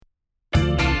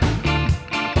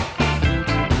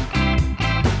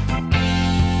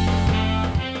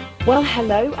Well,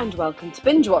 hello and welcome to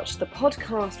Binge Watch, the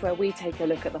podcast where we take a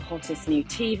look at the hottest new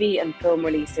TV and film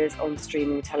releases on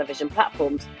streaming television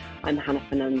platforms. I'm Hannah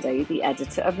Fernando, the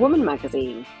editor of Woman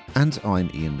magazine. And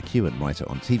I'm Ian McEwan, writer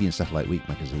on TV and Satellite Week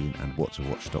magazine and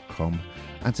whattowatch.com.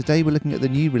 And today we're looking at the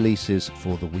new releases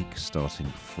for the week starting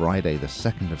Friday, the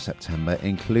 2nd of September,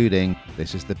 including,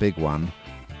 this is the big one,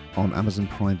 on Amazon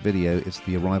Prime Video, it's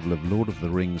the arrival of Lord of the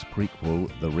Rings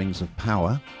prequel, The Rings of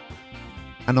Power.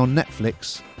 And on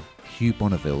Netflix, Hugh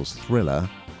Bonneville's thriller,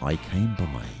 I Came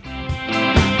By.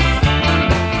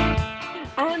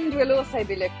 And we'll also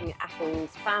be looking at Apple's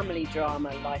family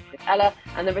drama Life with Ella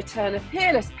and the return of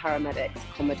peerless paramedics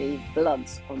comedy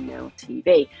Bloods on Now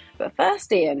TV. But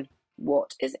first, Ian,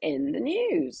 what is in the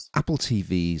news? Apple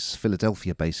TV's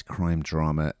Philadelphia-based crime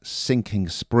drama Sinking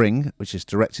Spring, which is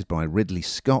directed by Ridley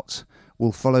Scott,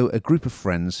 will follow a group of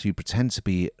friends who pretend to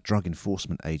be drug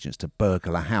enforcement agents to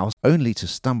burgle a house, only to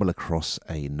stumble across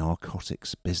a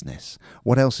narcotics business.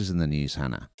 What else is in the news,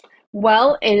 Hannah?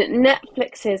 Well, in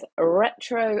Netflix's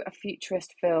retro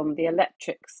futurist film, The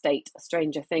Electric State,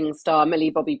 Stranger Things star Millie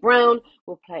Bobby Brown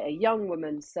will play a young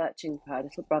woman searching for her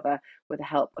little brother with the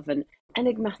help of an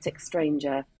enigmatic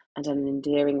stranger and an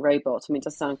endearing robot. I mean, it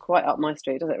does sound quite up my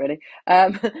street, does it really?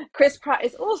 Chris Pratt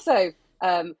is also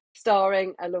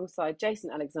starring alongside Jason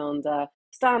Alexander,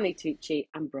 Stanley Tucci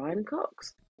and Brian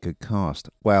Cox. Good cast.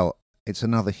 Well, it's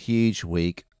another huge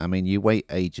week. I mean, you wait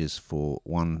ages for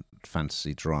one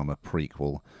fantasy drama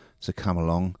prequel to come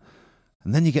along,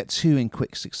 and then you get two in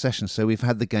quick succession. So we've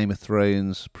had the Game of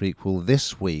Thrones prequel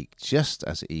this week, just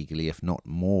as eagerly, if not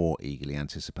more eagerly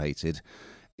anticipated.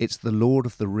 It's the Lord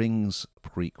of the Rings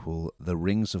prequel, The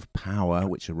Rings of Power,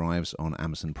 which arrives on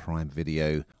Amazon Prime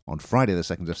Video on Friday the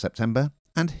 2nd of September.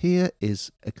 And here is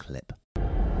a clip.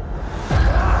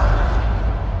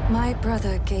 My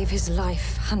brother gave his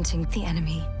life hunting the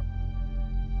enemy.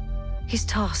 His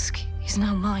task is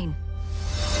now mine.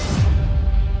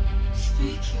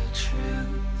 Speak your truth.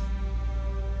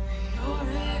 You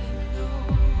already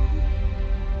know.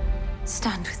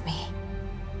 Stand with me.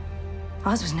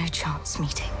 Ours was no chance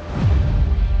meeting.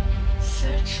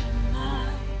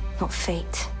 Not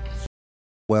fate.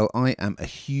 Well, I am a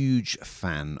huge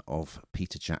fan of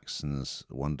Peter Jackson's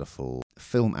wonderful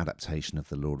film adaptation of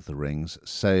The Lord of the Rings,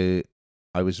 so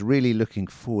I was really looking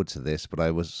forward to this, but I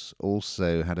was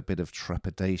also had a bit of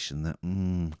trepidation that,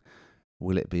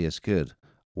 will it be as good?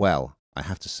 Well, I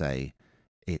have to say,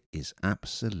 it is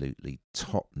absolutely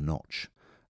top-notch.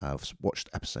 I've watched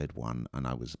episode 1 and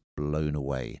I was blown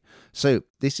away. So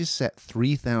this is set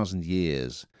 3,000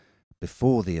 years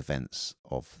before the events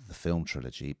of the film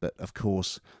trilogy, but of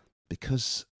course,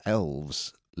 because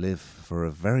elves live for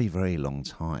a very, very long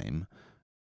time,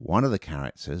 one of the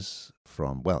characters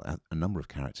from, well, a number of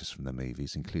characters from the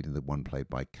movies, including the one played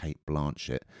by Cate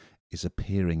Blanchett, is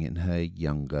appearing in her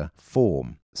younger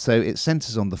form. So it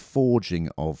centres on the forging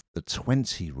of the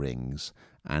 20 rings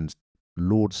and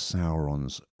Lord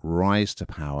Sauron's rise to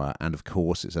power, and of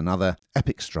course it's another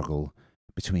epic struggle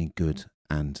between good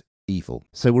and evil.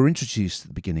 So we're introduced at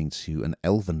the beginning to an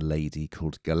elven lady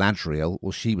called Galadriel.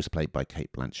 Well, she was played by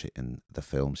Cate Blanchett in the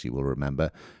films, you will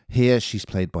remember. Here she's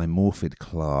played by Morfydd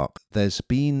Clark. There's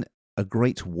been a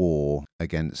great war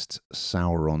against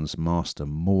Sauron's master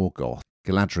Morgoth.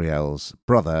 Galadriel's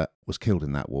brother was killed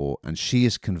in that war, and she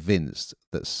is convinced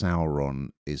that Sauron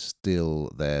is still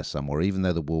there somewhere. Even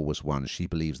though the war was won, she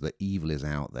believes that evil is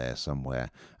out there somewhere,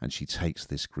 and she takes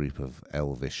this group of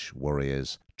elvish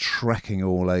warriors trekking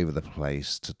all over the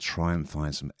place to try and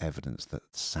find some evidence that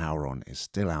Sauron is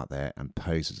still out there and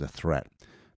poses a threat.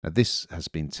 Now, this has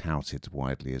been touted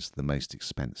widely as the most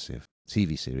expensive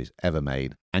TV series ever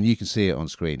made, and you can see it on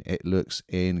screen. It looks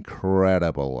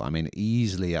incredible. I mean,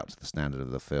 easily up to the standard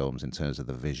of the films in terms of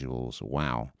the visuals.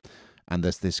 Wow. And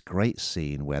there's this great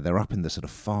scene where they're up in the sort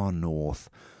of far north.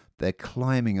 They're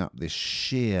climbing up this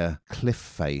sheer cliff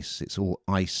face. It's all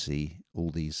icy, all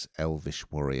these elvish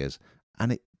warriors,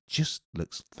 and it just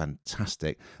looks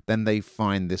fantastic. Then they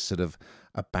find this sort of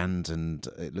abandoned,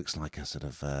 it looks like a sort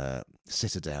of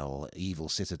citadel, evil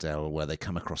citadel, where they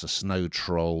come across a snow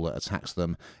troll that attacks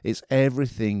them. It's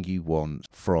everything you want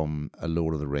from a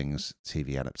Lord of the Rings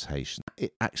TV adaptation.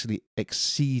 It actually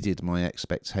exceeded my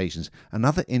expectations.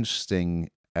 Another interesting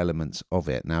element of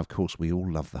it, now of course we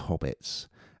all love the Hobbits,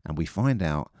 and we find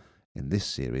out in this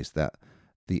series that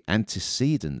the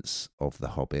antecedents of the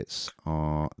Hobbits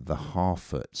are the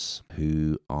Harfoots,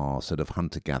 who are sort of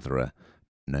hunter-gatherer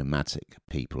nomadic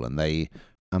people, and they,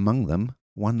 among them,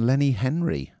 one Lenny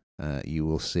Henry, you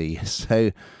will see.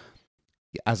 So,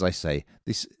 as I say,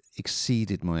 this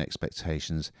exceeded my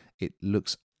expectations. It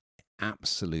looks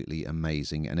absolutely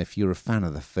amazing. And if you're a fan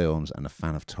of the films and a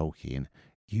fan of Tolkien,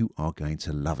 you are going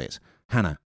to love it.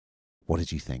 Hannah, what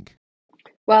did you think?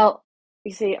 Well,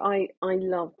 you see, I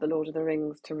love the Lord of the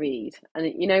Rings to read, and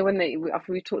when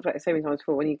after we've talked about it so many times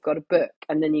before, when you've got a book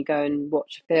and then you go and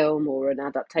watch a film or an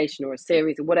adaptation or a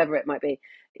series or whatever it might be,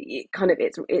 you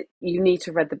need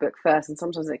to read the book first, and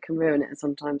sometimes it can ruin it, and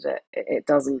sometimes it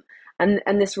doesn't, and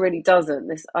this really doesn't.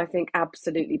 This, I think,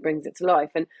 absolutely brings it to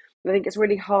life, and I think it's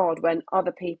really hard when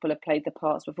other people have played the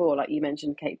parts before, like you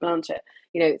mentioned, Kate Blanchett.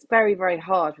 It's very, very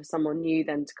hard for someone new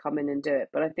then to come in and do it.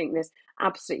 But I think this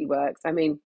absolutely works. I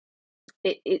mean,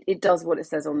 it does what it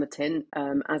says on the tin,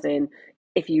 as in,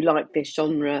 if you like this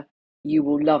genre, you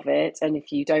will love it. And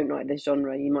if you don't like this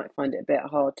genre, you might find it a bit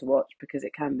hard to watch because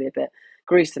it can be a bit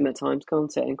gruesome at times,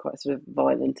 can't it? And quite sort of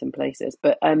violent in places.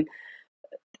 But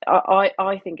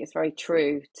I think it's very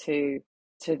true to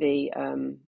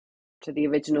the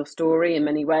original story in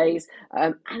many ways.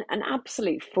 And an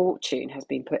absolute fortune has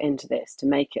been put into this to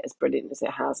make it as brilliant as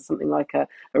it has. Something like a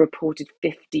reported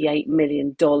 $58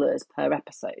 million per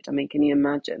episode. I mean, can you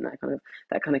imagine that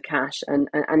kind of cash? And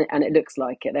it looks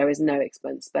like it. There is no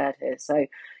expense spared here. So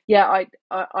yeah,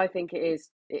 I think it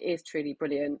is truly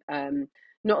brilliant.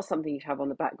 Not something you have on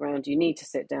the background. You need to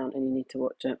sit down and you need to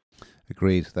watch it.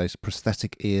 Agreed. Those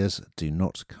prosthetic ears do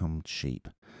not come cheap.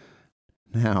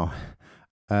 Now,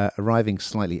 arriving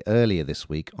slightly earlier this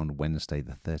week on Wednesday,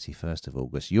 the 31st of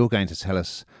August, you're going to tell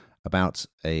us about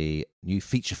a new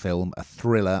feature film, a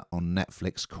thriller on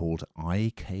Netflix called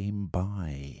I Came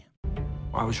By.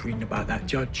 I was reading about that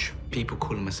judge. People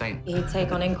call him a saint. He'd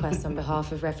take on inquests on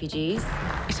behalf of refugees.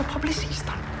 It's a publicity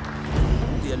stunt.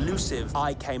 The elusive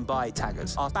I Came By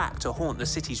taggers are back to haunt the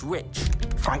city's rich.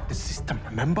 Fight the system,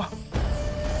 remember?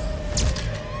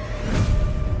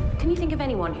 Can you think of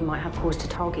anyone who might have cause to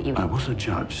target you? I was a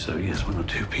judge, so yes, one or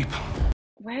two people.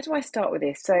 Where do I start with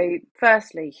this? So,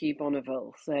 firstly, Hugh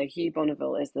Bonneville. So, Hugh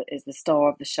Bonneville is the star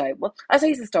of the show. Well, I say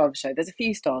he's the star of the show. There's a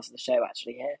few stars of the show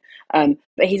actually here,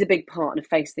 but he's a big part and a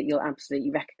face that you'll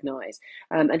absolutely recognise.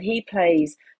 And he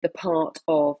plays the part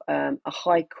of a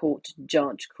High Court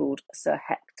judge called Sir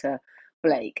Hector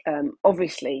Blake.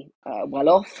 Obviously, well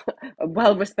off, a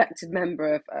well-respected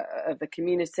member of the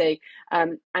community,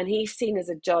 and he's seen as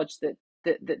a judge that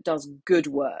does good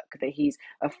work, that he's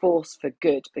a force for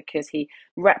good because he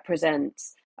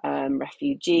represents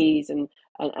refugees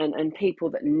and people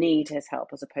that need his help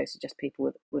as opposed to just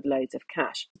people with loads of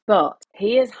cash. But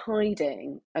he is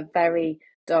hiding a very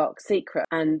dark secret,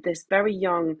 and this very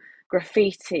young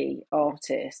graffiti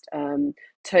artist,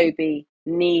 Toby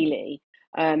Neely,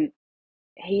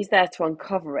 he's there to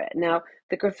uncover it. Now,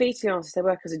 the graffiti artists, they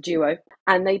work as a duo,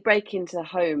 and they break into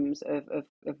homes of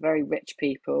very rich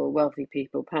people, wealthy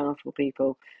people, powerful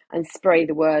people, and spray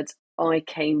the words "I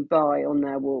came by" on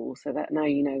their wall, so that now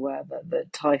you know where the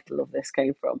title of this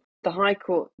came from. The High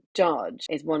Court judge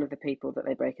is one of the people that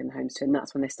they break in the homes to, and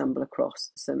that's when they stumble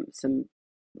across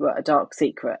a dark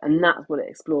secret, and that's what it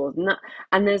explores.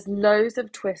 And there's loads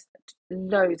of twists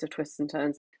and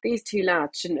turns. These two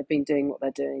lads shouldn't have been doing what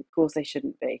they're doing. Of course they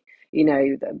shouldn't be,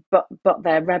 but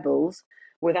they're rebels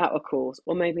without a cause,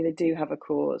 or maybe they do have a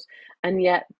cause, and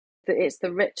yet it's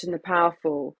the rich and the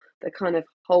powerful that kind of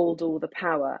hold all the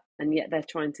power, and yet they're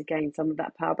trying to gain some of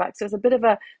that power back. So it's a bit of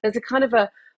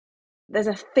there's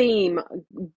a theme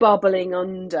bubbling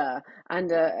under,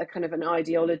 and a kind of an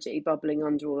ideology bubbling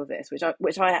under all of this, which I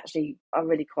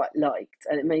really quite liked,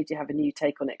 and it made you have a new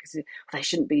take on it because they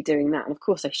shouldn't be doing that, and of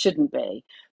course they shouldn't be,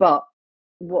 but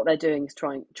what they're doing is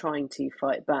trying to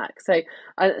fight back. So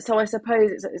I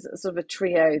suppose it's sort of a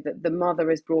trio that the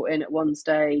mother is brought in at one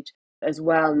stage as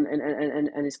well,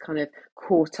 and is kind of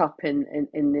caught up in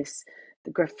this,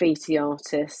 the graffiti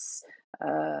artists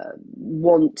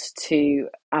want to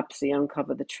absolutely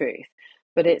uncover the truth,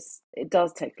 but it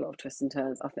does take a lot of twists and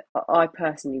turns. I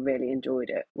personally really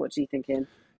enjoyed it. What do you think, Ian?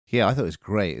 Yeah, I thought it was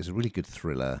great. It was a really good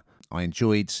thriller. I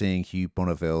enjoyed seeing Hugh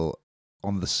Bonneville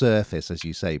on the surface, as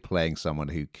you say, playing someone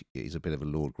who is a bit of a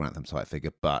Lord Grantham type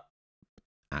figure, but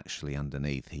actually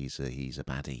underneath he's a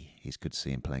baddie. He's good to see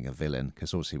him playing a villain,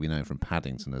 because obviously we know him from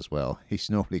Paddington as well. He's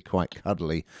normally quite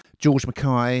cuddly. George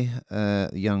Mackay, the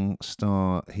young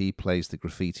star, he plays the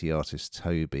graffiti artist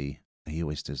Toby. He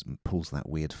always pulls that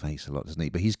weird face a lot, doesn't he?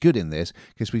 But he's good in this,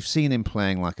 because we've seen him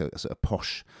playing like a sort of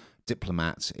posh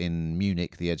diplomat in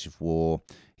Munich, The Edge of War.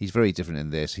 He's very different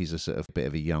in this. He's a sort of bit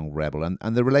of a young rebel, and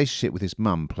the relationship with his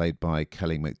mum, played by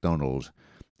Kelly MacDonald,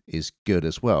 is good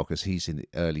as well, because he's in the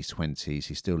early 20s.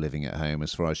 He's still living at home.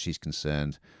 As far as she's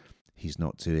concerned, he's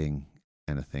not doing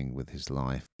anything with his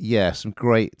life. Yeah, some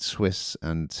great twists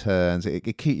and turns. It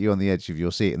keep you on the edge of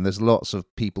your seat, and there's lots of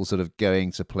people sort of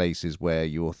going to places where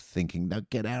you're thinking, no,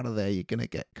 get out of there, you're going to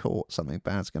get caught, something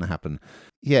bad's going to happen.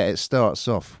 Yeah, it starts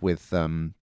off with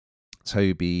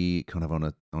Toby kind of on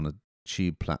a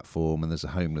tube platform, and there's a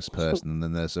homeless person, and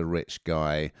then there's a rich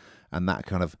guy, and that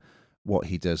kind of what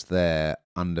he does there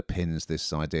underpins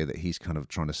this idea that he's kind of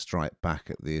trying to strike back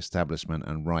at the establishment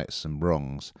and right some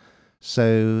wrongs.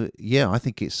 So, yeah, I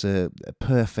think it's a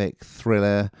perfect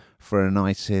thriller for a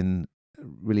night in,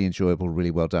 really enjoyable,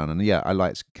 really well done. And, yeah, I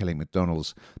liked Kelly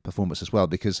MacDonald's performance as well,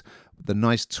 because the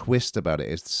nice twist about it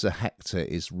is Sir Hector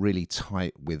is really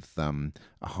tight with a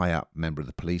high-up member of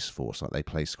the police force, like they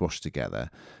play squash together.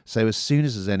 So as soon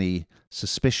as there's any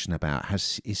suspicion about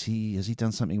has he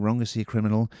done something wrong, is he a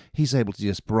criminal, he's able to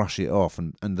just brush it off,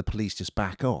 and the police just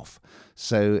back off.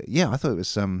 So, yeah, I thought it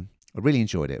was, I really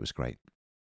enjoyed it. It was great.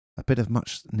 A bit of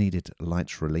much-needed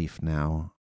light relief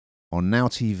now. On Now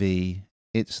TV,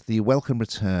 it's the welcome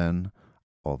return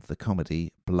of the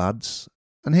comedy Bloods.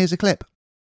 And here's a clip.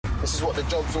 This is what the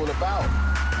job's all about.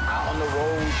 Out on the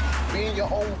road, being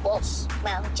your own boss.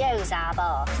 Well, Joe's our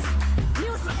boss.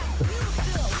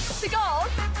 Cigar?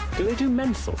 Do they do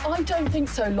menthol? I don't think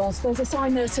so, Loz. There's a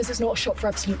sign there that says it's not a shop for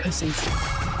absolute pussies.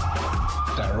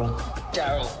 Daryl.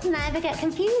 Never get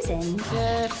confusing.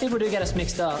 Yeah, people do get us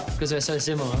mixed up because we're so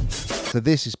similar. So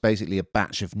this is basically a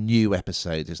batch of new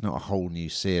episodes. It's not a whole new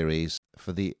series.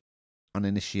 For the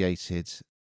uninitiated,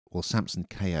 well, Samson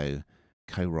Kayo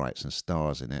co-writes and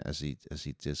stars in it as he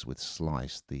does with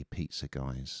Slice, the Pizza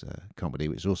Guys comedy,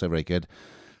 which is also very good.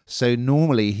 So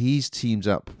normally he's teamed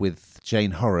up with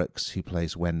Jane Horrocks, who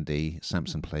plays Wendy.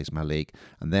 Samson plays Malik,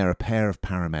 and they're a pair of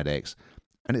paramedics.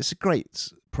 And it's a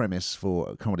great premise for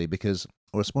a comedy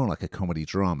or it's more like a comedy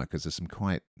drama because there's some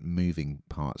quite moving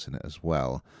parts in it as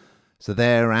well. So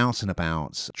they're out and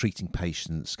about treating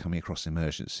patients, coming across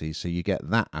emergencies. So you get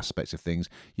that aspect of things.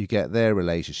 You get their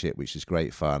relationship, which is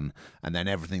great fun. And then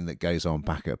everything that goes on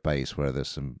back at base where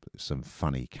there's some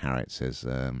funny characters.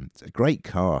 It's a great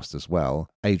cast as well.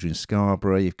 Adrian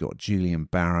Scarborough, you've got Julian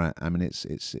Barrett. I mean, it's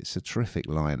a terrific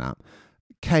lineup.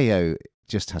 KO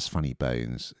just has funny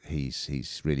bones.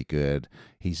 He's really good.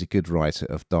 He's a good writer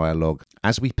of dialogue.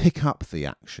 As we pick up the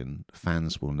action,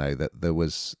 fans will know that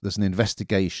there's an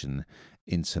investigation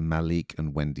into Malik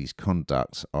and Wendy's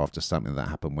conduct after something that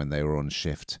happened when they were on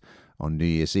shift on New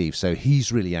Year's Eve. So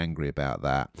he's really angry about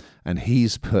that, and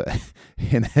he's put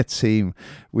in a team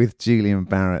with Julian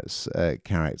Barrett's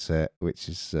character, which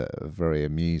is very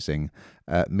amusing.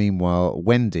 Meanwhile,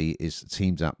 Wendy is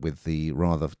teamed up with the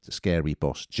rather scary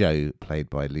boss Joe, played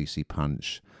by Lucy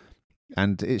Punch,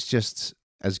 and it's just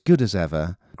as good as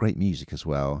ever. Great music as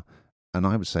well, and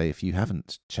I would say if you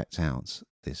haven't checked out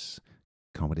this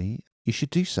comedy, you should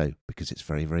do so because it's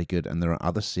very, very good, and there are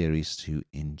other series to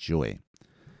enjoy.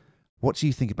 What do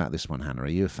you think about this one, Hannah? Are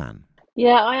you a fan?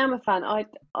 Yeah, I am a fan.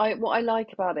 What I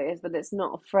like about it is that it's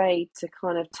not afraid to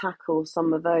kind of tackle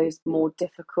some of those more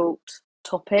difficult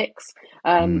topics.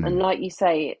 And like you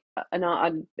say, and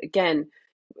I again,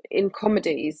 in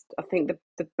comedies, I think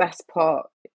the best part,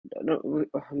 I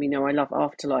love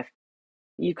Afterlife.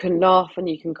 You can laugh and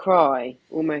you can cry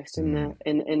almost in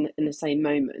the same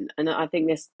moment, and I think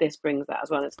this brings that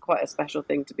as well. It's quite a special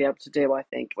thing to be able to do, I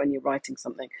think, when you're writing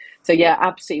something. So yeah,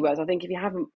 absolutely was. I think if you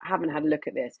haven't had a look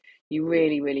at this, you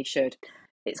really, really should.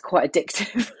 It's quite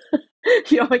addictive.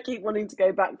 I keep wanting to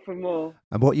go back for more.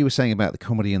 And what you were saying about the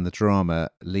comedy and the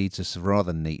drama leads us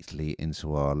rather neatly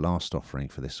into our last offering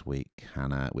for this week,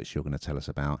 Hannah, which you're going to tell us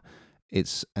about.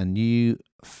 It's a new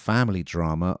family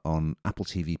drama on Apple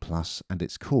TV Plus, and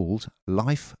it's called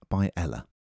Life by Ella.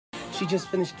 She just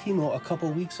finished chemo a couple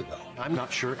weeks ago. I'm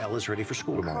not sure Ella's ready for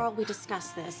school tomorrow. Carl, we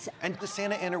discussed this. And the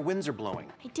Santa Ana winds are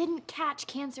blowing. I didn't catch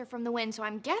cancer from the wind, so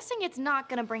I'm guessing it's not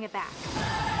gonna bring it back.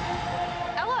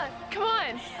 Ella, come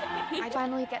on. I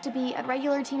finally get to be a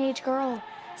regular teenage girl,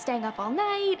 staying up all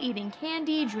night, eating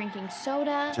candy, drinking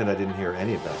soda. And I didn't hear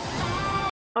any of that.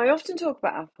 I often talk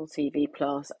about Apple TV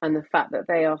Plus and the fact that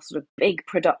they are sort of big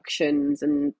productions,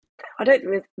 and I don't think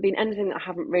there's been anything that I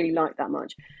haven't really liked that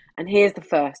much. And here's the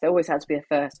first. There always had to be a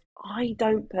first. I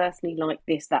don't personally like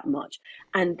this that much,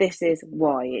 and this is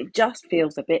why. It just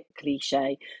feels a bit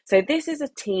cliche. So this is a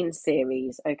teen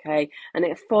series, okay? And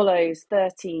it follows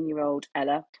 13-year-old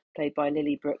Ella, played by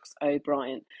Lily Brooks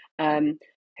O'Brien,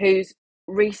 who's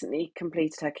recently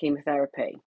completed her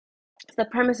chemotherapy. So the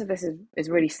premise of this is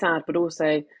really sad, but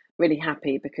also really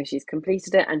happy because she's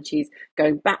completed it and she's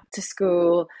going back to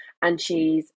school and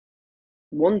she's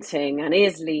wanting and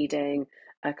is leading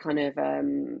a kind of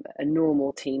a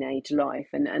normal teenage life.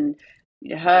 And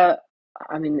her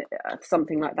I mean,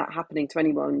 something like that happening to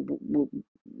anyone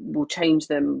will change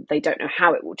them. They don't know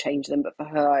how it will change them, but for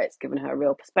her, it's given her a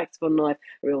real perspective on life,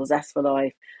 a real zest for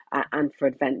life, and for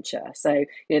adventure. So,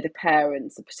 the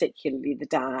parents, particularly the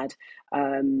dad,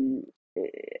 I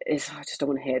just don't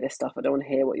want to hear this stuff. I don't want to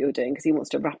hear what you're doing, because he wants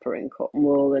to wrap her in cotton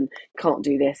wool and can't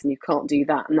do this and you can't do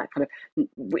that, and that kind of,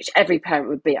 which every parent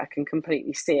would be. I can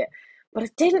completely see it. But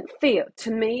it didn't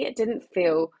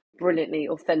feel brilliantly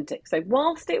authentic. So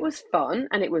whilst it was fun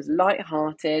and it was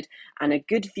light-hearted and a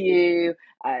good view,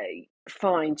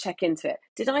 fine, check into it.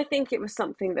 Did I think it was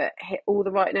something that hit all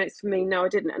the right notes for me? No, I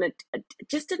didn't. And it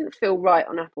just didn't feel right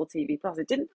on Apple TV Plus. It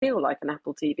didn't feel like an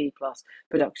Apple TV Plus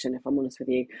production, if I'm honest with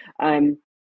you.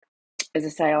 As I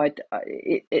say,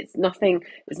 it's nothing.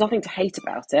 There's nothing to hate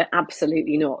about it.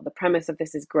 Absolutely not. The premise of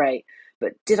this is great.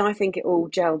 But did I think it all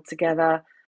gelled together?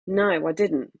 No, I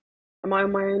didn't. Am I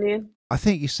on my own, Ian? I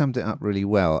think you summed it up really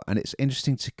well, and it's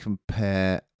interesting to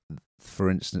compare, for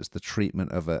instance, the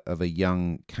treatment of a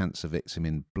young cancer victim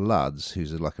in Bloods,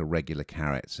 who's like a regular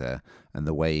character, and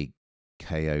the way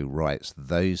KO writes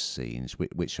those scenes,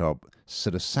 which are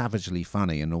sort of savagely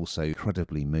funny and also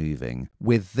incredibly moving,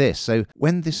 with this. So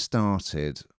when this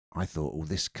started, I thought, oh,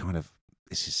 this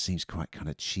seems quite kind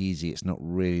of cheesy. It's not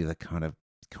really the kind of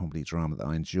comedy drama that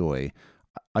I enjoy.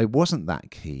 I wasn't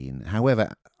that keen. However,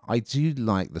 I do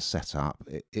like the setup.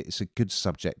 It's a good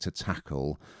subject to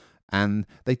tackle, and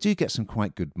they do get some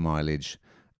quite good mileage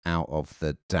out of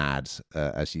the dad.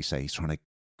 As you say, he's trying to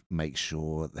make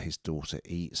sure that his daughter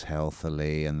eats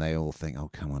healthily, and they all think, oh,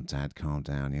 come on, Dad, calm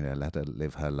down, let her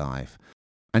live her life.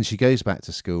 And she goes back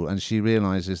to school and she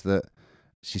realises that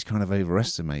she's kind of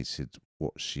overestimated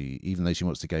even though she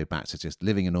wants to go back to just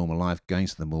living a normal life, going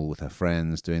to the mall with her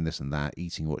friends, doing this and that,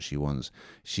 eating what she wants,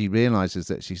 she realises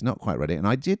that she's not quite ready. And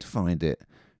I did find it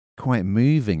quite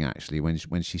moving, actually,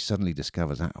 when she suddenly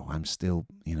discovers that, oh, I'm still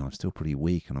pretty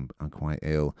weak and I'm quite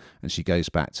ill, and she goes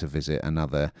back to visit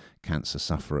another cancer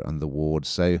sufferer on the ward.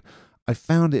 So I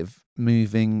found it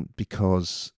moving,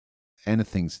 because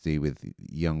anything to do with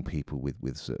young people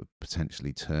with sort of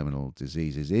potentially terminal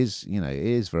diseases is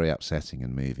very upsetting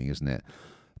and moving, isn't it?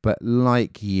 But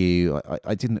like you,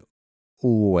 I didn't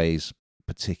always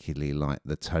particularly like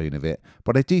the tone of it,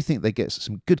 but I do think they get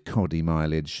some good comedy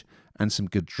mileage and some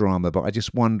good drama. But I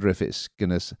just wonder if it's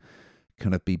going to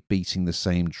kind of be beating the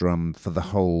same drum for the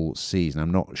whole season.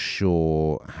 I'm not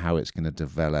sure how it's going to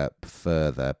develop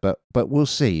further, but we'll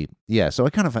see. Yeah, so I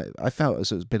felt it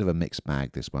was a bit of a mixed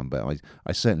bag, this one, but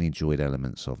I certainly enjoyed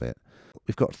elements of it.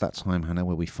 We've got to that time, Hannah,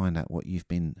 where we find out what you've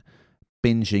been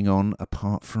binging on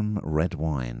apart from red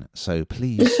wine. So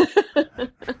please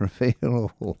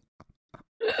reveal all.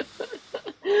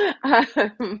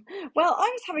 Well,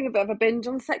 I was having a bit of a binge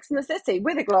on Sex and the City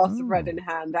with a glass of red in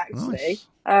hand, actually.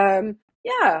 Nice.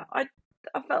 Yeah, I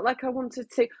felt like I wanted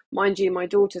to. Mind you, my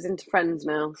daughter's into Friends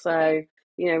now, so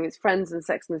it's Friends and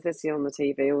Sex and the City on the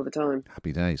TV all the time.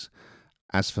 Happy days.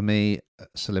 As for me,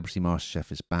 Celebrity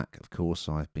MasterChef is back, of course,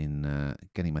 so I've been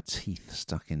getting my teeth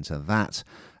stuck into that.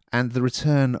 And the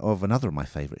return of another of my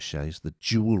favourite shows, the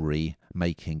jewellery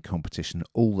making competition,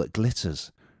 All That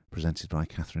Glitters, presented by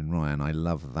Catherine Ryan. I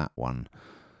love that one.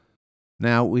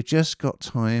 Now, we've just got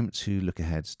time to look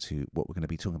ahead to what we're going to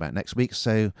be talking about next week.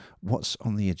 So what's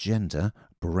on the agenda,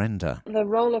 Brenda? The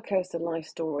rollercoaster life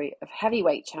story of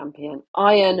heavyweight champion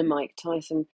Iron Mike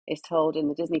Tyson is told in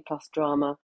the Disney Plus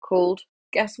drama called,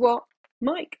 guess what,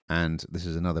 Mike. And this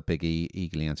is another biggie,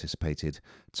 eagerly anticipated.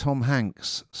 Tom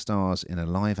Hanks stars in a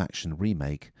live-action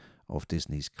remake of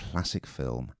Disney's classic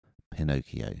film,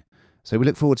 Pinocchio. So we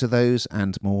look forward to those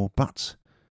and more, but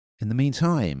in the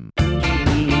meantime,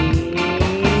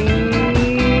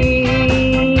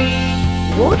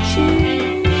 watching.